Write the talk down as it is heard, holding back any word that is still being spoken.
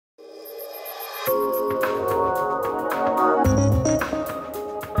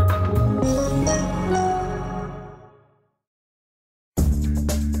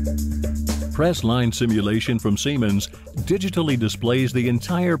press line simulation from Siemens digitally displays the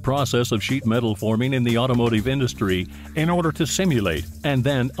entire process of sheet metal forming in the automotive industry in order to simulate and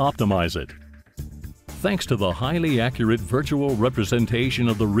then optimize it. Thanks to the highly accurate virtual representation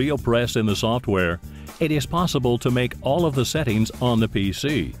of the real press in the software, it is possible to make all of the settings on the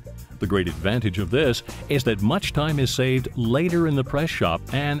PC. The great advantage of this is that much time is saved later in the press shop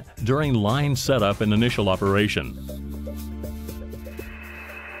and during line setup and initial operation.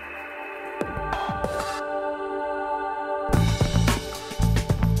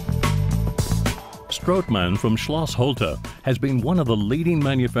 Strothmann from Schloss Holte has been one of the leading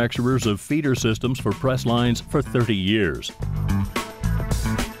manufacturers of feeder systems for press lines for 30 years.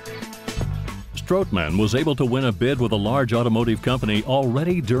 Strothmann was able to win a bid with a large automotive company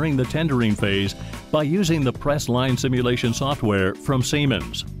already during the tendering phase by using the press line simulation software from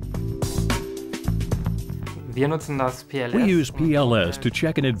Siemens. We use PLS to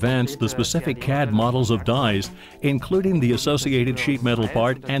check in advance the specific CAD models of dies, including the associated sheet metal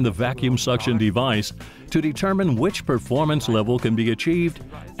part and the vacuum suction device, to determine which performance level can be achieved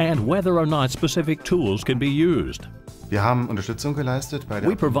and whether or not specific tools can be used. We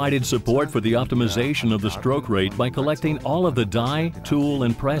provided support for the optimization of the stroke rate by collecting all of the die, tool,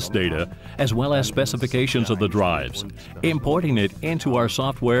 and press data, as well as specifications of the drives, importing it into our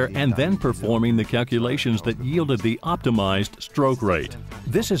software, and then performing the calculations that yielded the optimized stroke rate.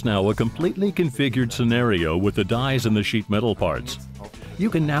 This is now a completely configured scenario with the dies and the sheet metal parts. You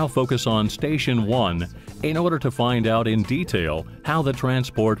can now focus on Station 1 in order to find out in detail how the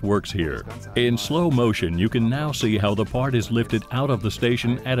transport works here. In slow motion, you can now see how the part is lifted out of the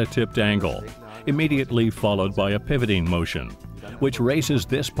station at a tipped angle, immediately followed by a pivoting motion, which raises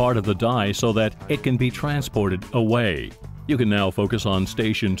this part of the die so that it can be transported away. You can now focus on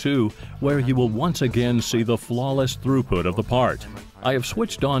Station 2, where you will once again see the flawless throughput of the part. I have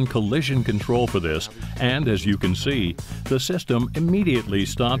switched on collision control for this, and as you can see, the system immediately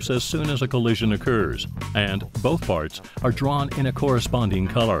stops as soon as a collision occurs, and both parts are drawn in a corresponding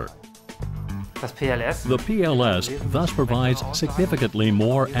color. The PLS thus provides significantly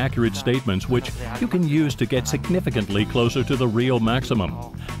more accurate statements which you can use to get significantly closer to the real maximum,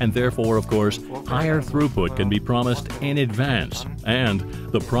 and therefore, of course, higher throughput can be promised in advance, and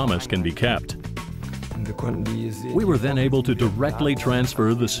the promise can be kept. We were then able to directly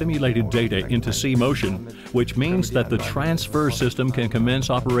transfer the simulated data into C-Motion, which means that the transfer system can commence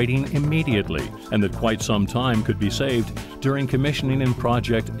operating immediately and that quite some time could be saved during commissioning and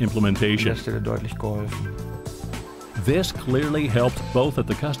project implementation. This clearly helped both at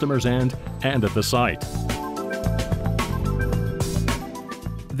the customer's end and at the site.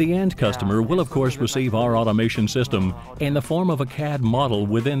 The end customer will of course receive our automation system in the form of a CAD model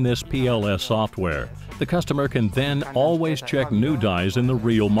within this PLS software. The customer can then always check new dies in the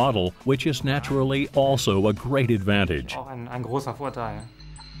real model, which is naturally also a great advantage.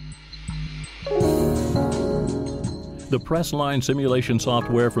 The press line simulation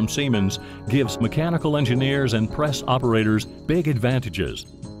software from Siemens gives mechanical engineers and press operators big advantages.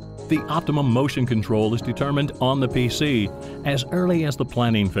 The optimum motion control is determined on the PC as early as the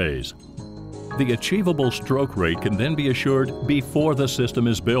planning phase. The achievable stroke rate can then be assured before the system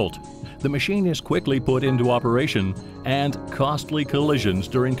is built. The machine is quickly put into operation, and costly collisions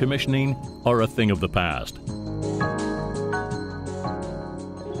during commissioning are a thing of the past.